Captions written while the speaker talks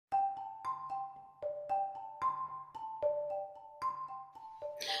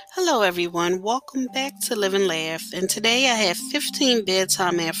Hello, everyone. Welcome back to Live and Laugh. And today I have 15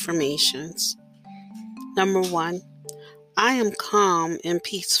 bedtime affirmations. Number 1, I am calm and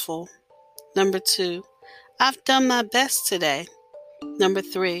peaceful. Number 2, I've done my best today. Number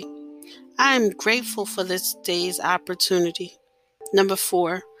 3, I am grateful for this day's opportunity. Number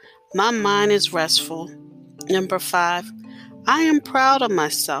 4, my mind is restful. Number 5, I am proud of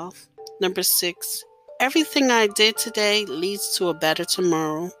myself. Number 6, everything I did today leads to a better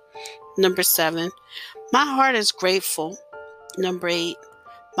tomorrow. Number 7, my heart is grateful. Number 8,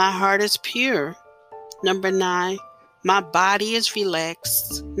 my heart is pure. Number 9, my body is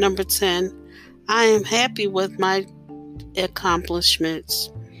relaxed. Number 10, I am happy with my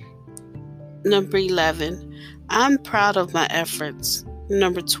accomplishments. Number 11, I'm proud of my efforts.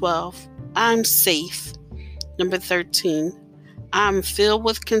 Number 12, I'm safe. Number 13, I'm filled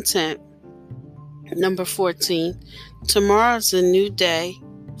with content. Number 14, tomorrow is a new day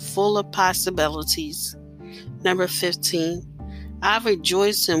full of possibilities. Number 15, I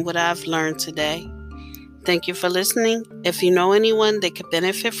rejoice in what I've learned today. Thank you for listening. If you know anyone that could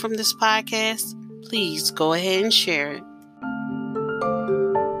benefit from this podcast, please go ahead and share it.